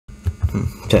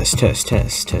Test, test,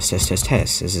 test, test, test, test,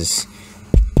 test. Is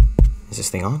this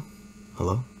thing on?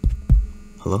 Hello?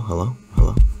 Hello, hello,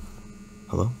 hello,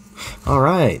 hello?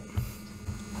 Alright.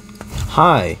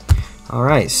 Hi.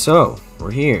 Alright, so,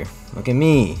 we're here. Look at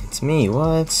me. It's me.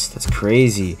 What? That's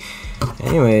crazy.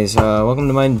 Anyways, welcome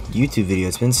to my YouTube video.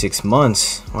 It's been 6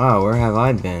 months. Wow, where have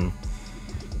I been?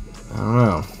 I don't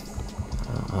know.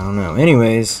 I don't know.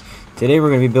 Anyways, today we're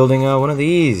going to be building one of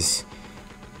these.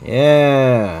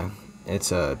 Yeah.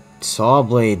 It's a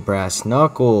SAWBLADE brass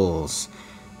knuckles.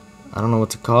 I don't know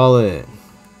what to call it.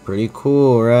 Pretty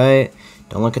cool, right?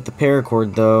 Don't look at the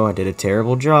paracord though. I did a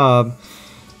terrible job.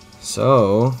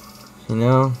 So, you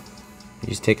know, you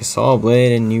just take a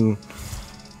SAWBLADE and you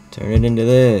turn it into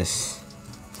this.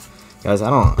 Guys, I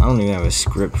don't even have a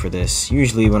script for this.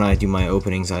 Usually when I do my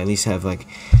openings, I at least have like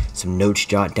some notes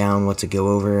jot down what to go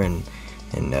over and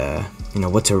you know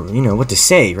what to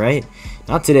say, right?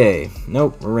 Not today.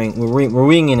 Nope, we're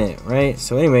winging it, right?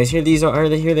 So anyways, here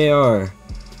they are.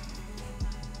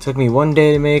 Took me 1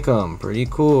 day to make them. Pretty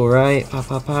cool, right? Pow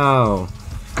pow pow.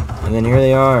 And then here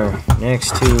they are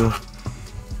next to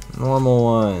normal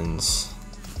ones.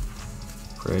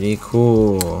 Pretty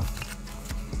cool.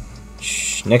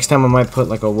 Next time I might put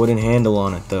like a wooden handle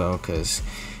on it though, cause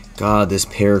God, this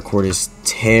paracord is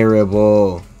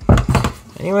terrible.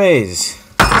 Anyways,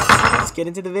 let's get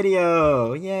into the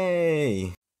video.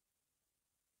 Yay!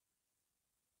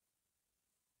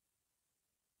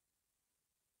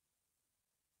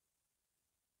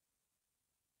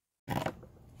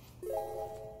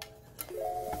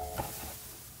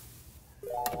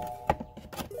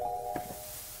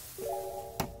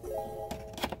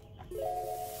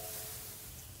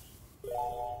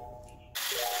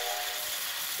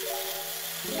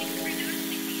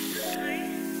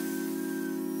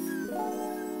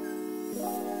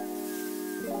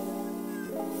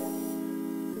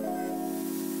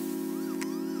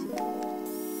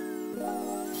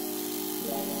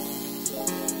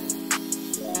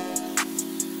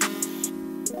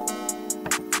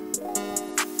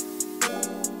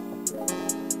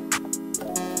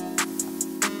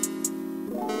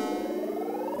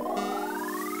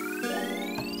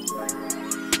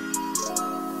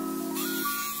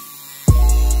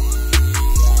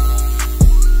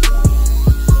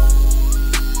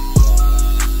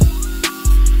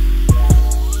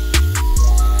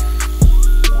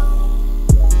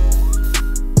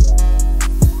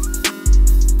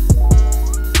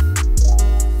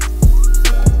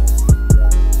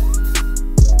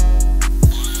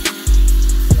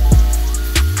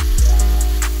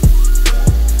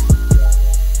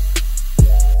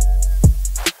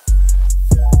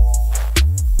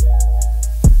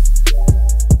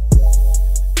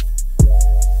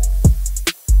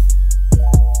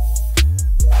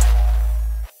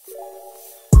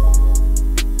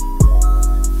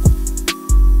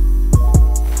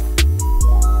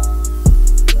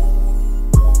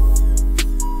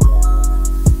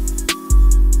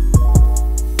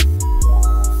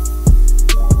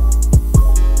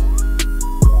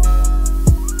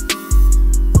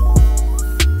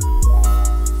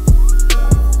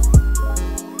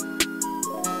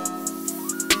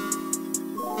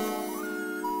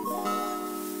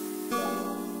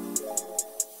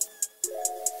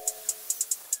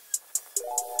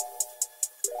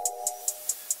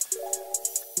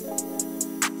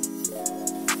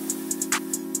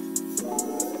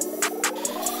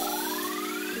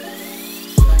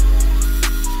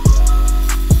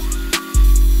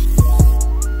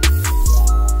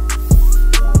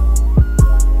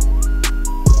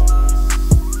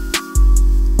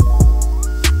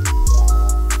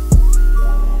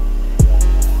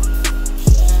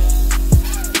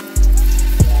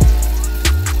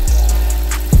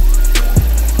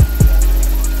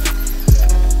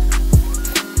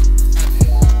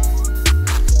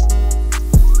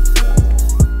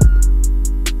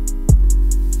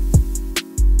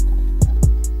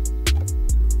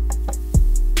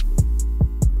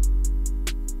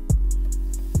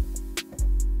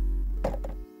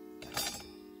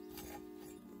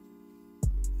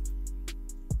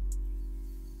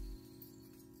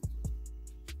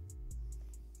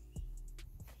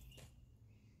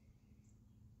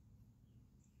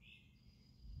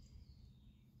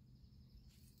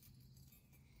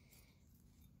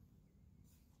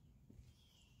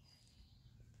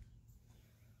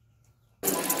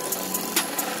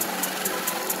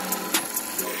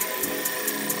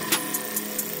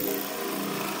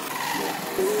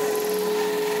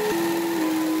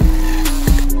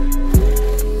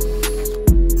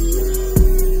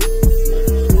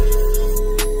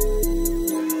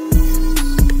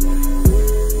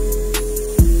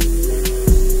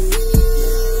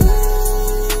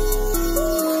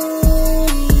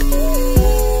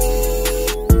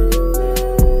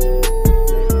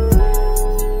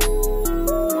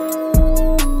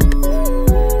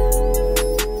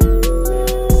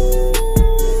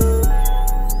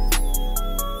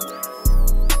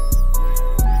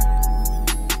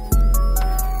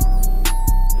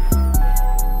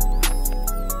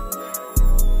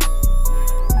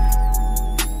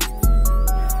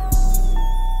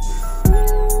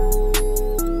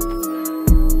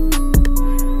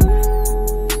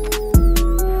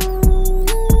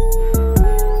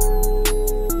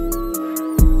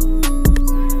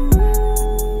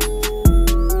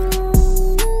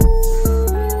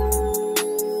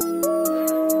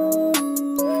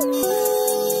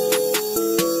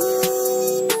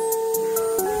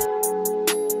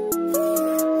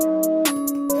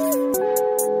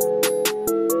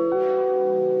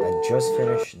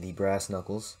 brass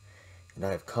knuckles, and I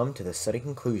have come to the sudden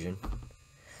conclusion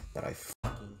that I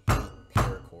fucking hate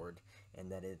paracord,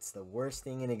 and that it's the worst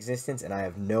thing in existence, and I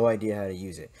have no idea how to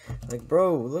use it. Like,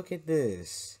 bro, look at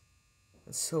this.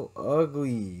 It's so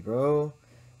ugly, bro.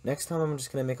 Next time I'm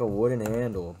just gonna make a wooden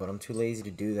handle, but I'm too lazy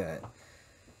to do that.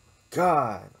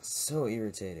 God, so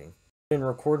irritating. Didn't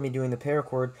record me doing the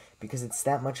paracord because it's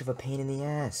that much of a pain in the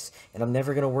ass, and I'm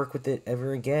never gonna work with it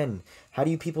ever again. How do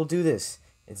you people do this?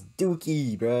 It's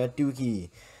dookie, bruh, dookie.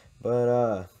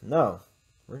 But no,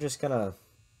 we're just gonna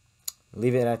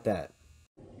leave it at that.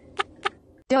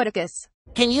 Doticus.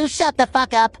 Can you shut the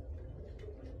fuck up?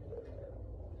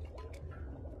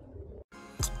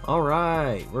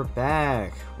 Alright, we're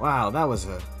back. Wow, that was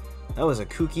a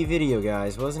kooky video,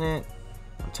 guys, wasn't it?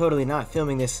 I'm totally not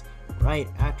filming this right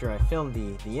after I filmed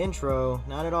the intro.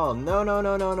 Not at all.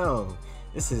 No.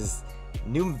 This is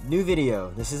new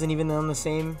video. This isn't even on the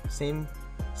same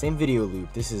video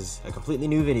loop. This is a completely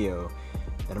new video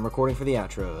that I'm recording for the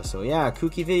outro. So yeah,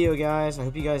 kooky video, guys. I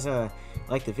hope you guys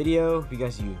like the video. If you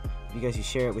guys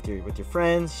share it with your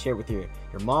friends, share it with your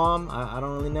mom. I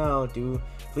don't really know.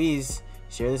 Please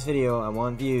share this video. I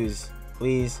want views,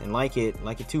 please, and like it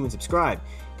too, and subscribe.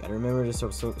 Gotta remember to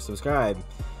subscribe.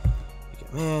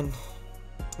 Man,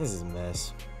 this is a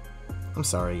mess. I'm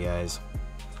sorry, guys.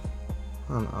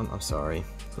 I'm sorry.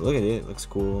 But look at it. It looks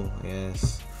cool, I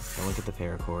guess. Don't look at the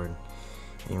paracord.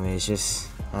 Anyway, it's just,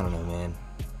 I don't know, man.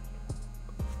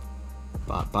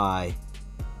 Bye,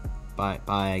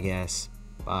 I guess.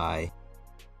 Bye.